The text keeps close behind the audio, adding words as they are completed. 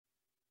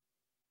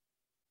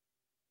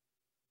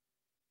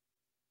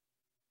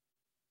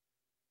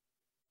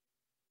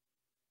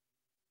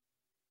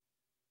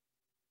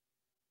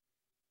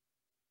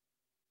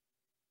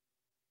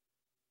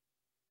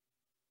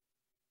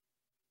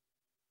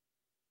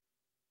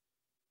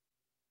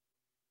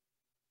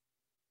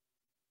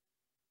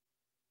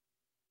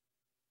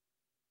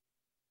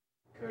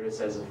it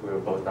says if we were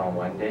both on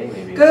one day,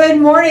 maybe. Good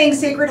morning,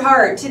 Sacred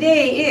Heart.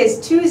 Today is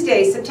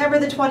Tuesday, September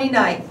the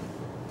 29th.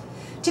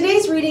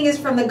 Today's reading is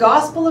from the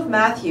Gospel of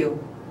Matthew.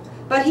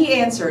 But he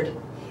answered,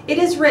 "It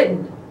is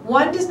written,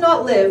 one does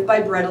not live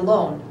by bread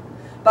alone,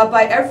 but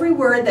by every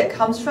word that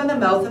comes from the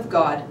mouth of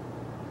God."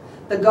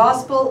 The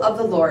Gospel of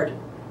the Lord.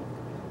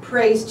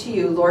 Praise to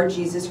you, Lord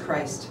Jesus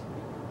Christ.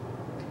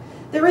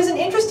 There is an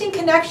interesting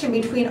connection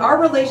between our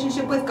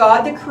relationship with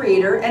God the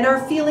Creator and our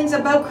feelings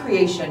about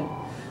creation.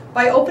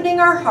 By opening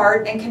our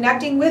heart and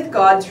connecting with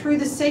God through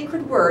the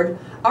sacred word,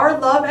 our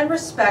love and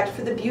respect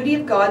for the beauty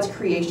of God's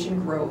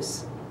creation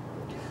grows.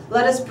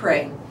 Let us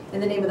pray.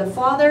 In the name of the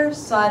Father,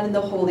 Son, and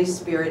the Holy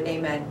Spirit,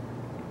 amen.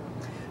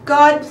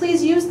 God,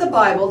 please use the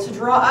Bible to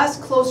draw us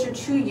closer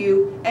to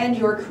you and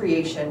your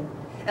creation,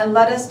 and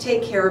let us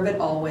take care of it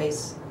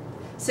always.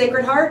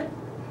 Sacred Heart,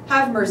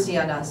 have mercy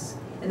on us.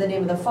 In the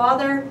name of the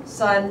Father,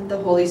 Son, the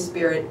Holy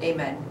Spirit,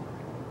 amen.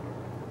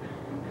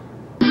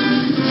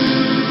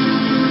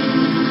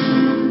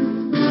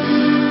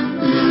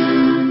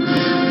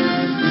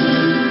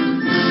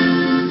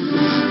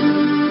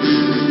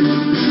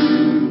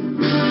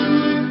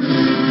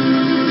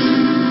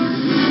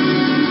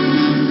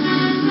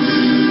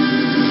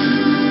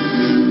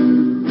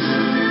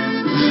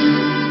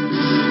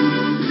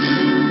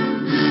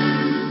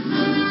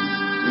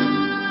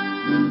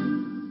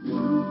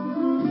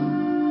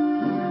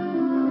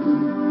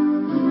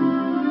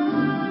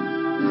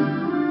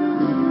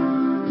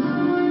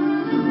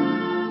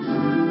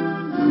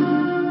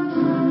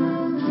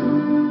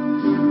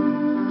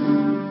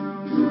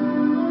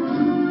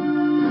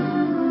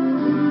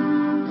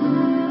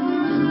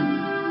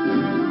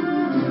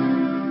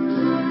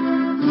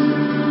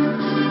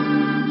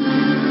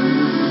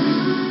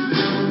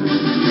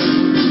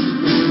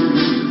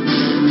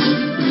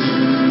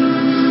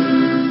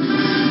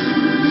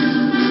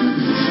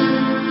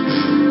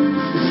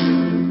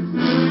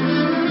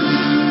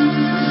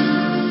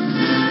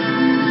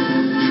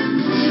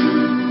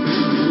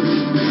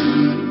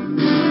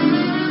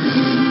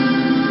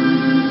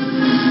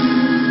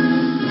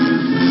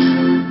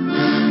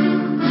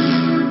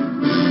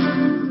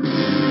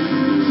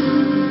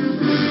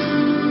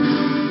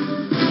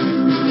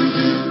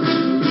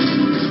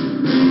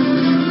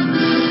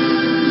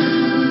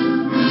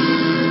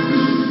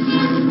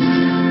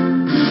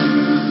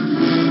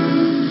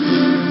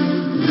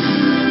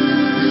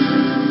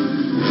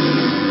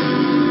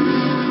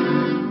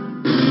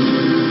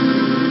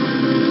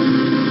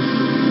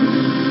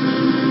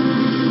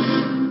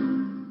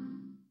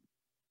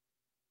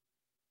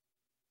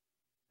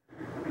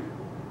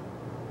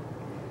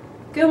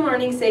 Good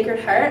morning, Sacred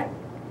Heart.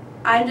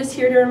 I'm just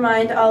here to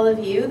remind all of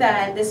you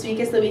that this week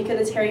is the week of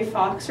the Terry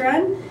Fox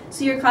Run,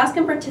 so your class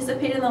can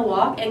participate in the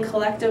walk and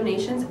collect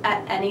donations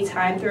at any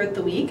time throughout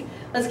the week.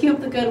 Let's keep up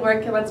the good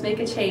work and let's make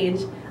a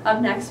change.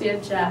 Up next we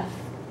have Jeff.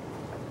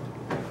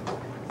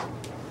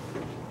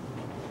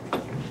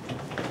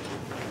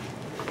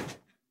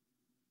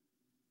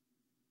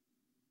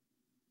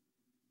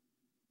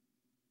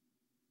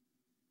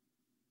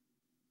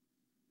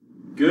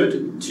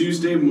 Good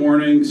Tuesday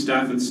morning,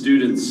 staff and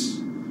students.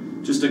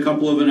 Just a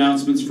couple of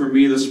announcements from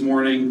me this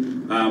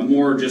morning,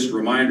 more just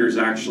reminders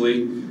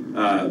actually.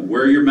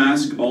 Wear your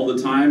mask all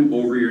the time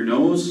over your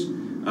nose,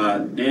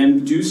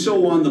 and do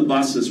so on the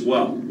bus as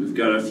well. We've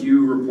got a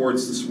few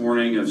reports this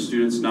morning of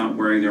students not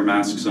wearing their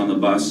masks on the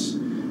bus.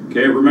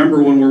 Okay,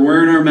 remember when we're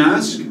wearing our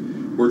mask,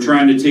 we're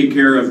trying to take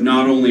care of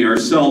not only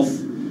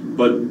ourselves,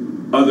 but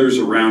others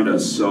around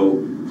us.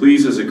 So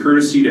please, as a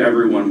courtesy to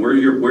everyone, wear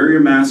your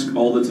mask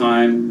all the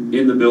time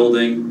in the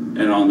building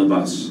and on the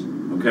bus,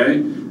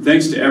 okay?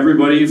 Thanks to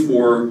everybody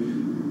for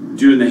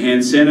doing the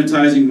hand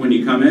sanitizing when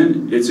you come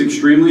in. It's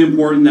extremely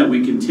important that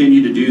we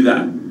continue to do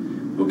that,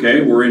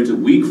 okay? We're into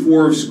week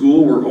 4 of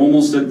school. We're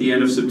almost at the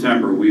end of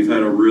September. We've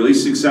had a really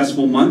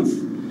successful month.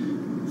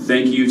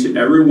 Thank you to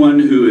everyone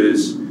who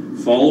is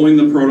following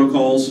the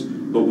protocols,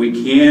 but we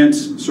can't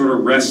sort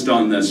of rest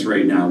on this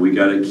right now. We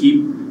gotta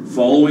keep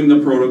following the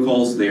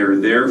protocols. They are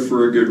there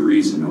for a good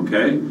reason,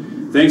 okay?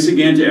 Thanks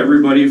again to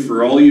everybody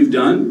for all you've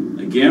done.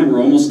 Again, we're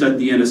almost at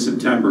the end of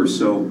September,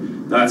 so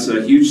that's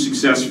a huge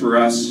success for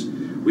us.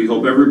 We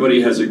hope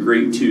everybody has a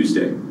great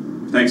Tuesday.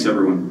 Thanks,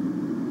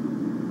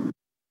 everyone.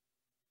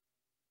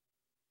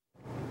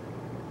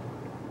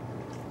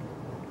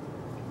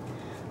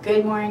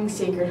 Good morning,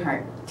 Sacred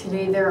Heart.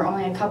 Today there are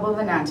only a couple of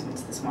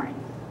announcements this morning.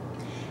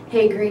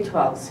 Hey, grade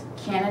 12s,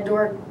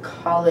 Canadore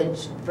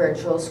College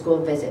virtual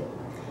school visit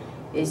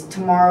is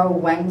tomorrow,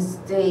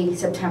 Wednesday,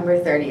 September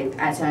 30th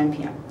at 7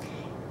 p.m.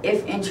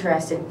 If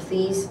interested,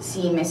 please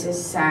see Mrs.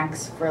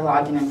 Sachs for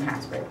login and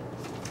password.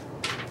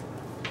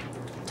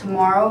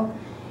 Tomorrow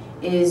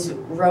is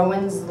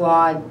Rowan's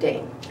Law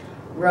Day.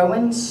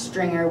 Rowan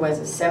Stringer was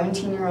a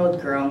 17-year-old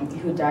girl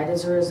who died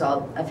as a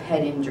result of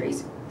head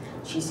injuries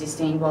she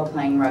sustained while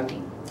playing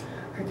rugby.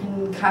 Her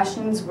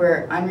concussions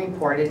were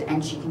unreported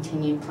and she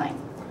continued playing.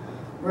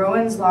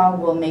 Rowan's Law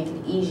will make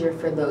it easier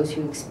for those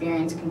who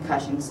experience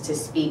concussions to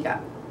speak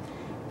up,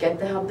 get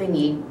the help they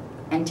need,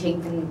 and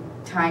take the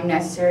time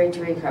necessary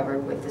to recover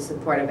with the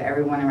support of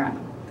everyone around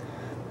them.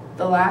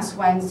 The last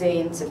Wednesday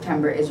in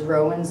September is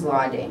Rowan's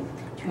Law Day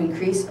to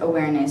increase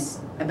awareness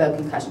about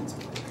concussions.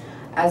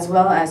 As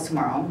well as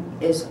tomorrow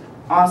is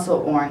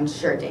also Orange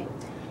Shirt Day.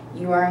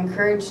 You are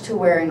encouraged to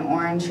wear an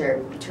orange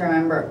shirt to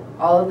remember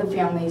all of the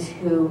families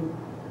who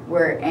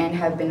were and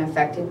have been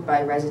affected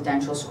by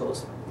residential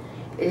schools.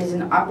 It is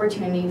an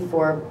opportunity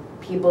for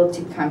people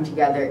to come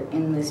together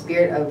in the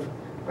spirit of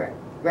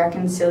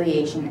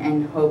reconciliation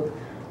and hope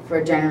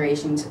for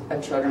generations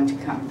of children to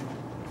come.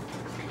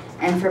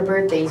 And for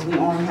birthdays, we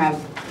only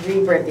have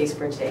 3 birthdays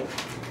for today.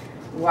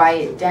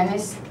 Wyatt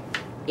Dennis,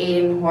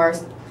 Aiden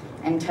Horst,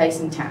 and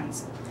Tyson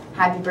Towns.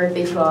 Happy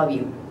birthday to all of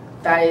you.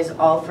 That is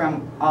all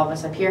from all of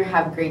us up here.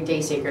 Have a great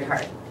day, Sacred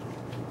Heart.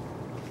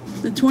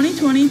 The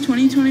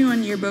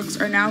 2020-2021 yearbooks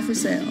are now for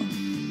sale.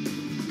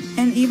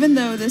 And even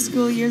though this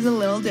school year is a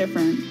little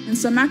different, and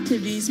some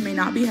activities may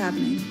not be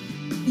happening,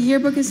 the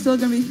yearbook is still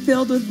going to be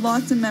filled with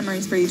lots of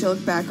memories for you to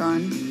look back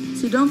on.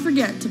 So don't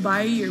forget to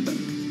buy a yearbook.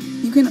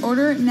 You can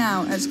order it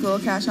now at School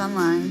Cash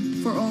Online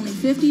for only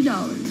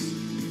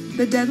 $50.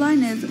 The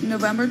deadline is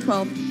November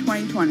 12th,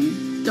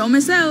 2020. Don't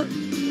miss out!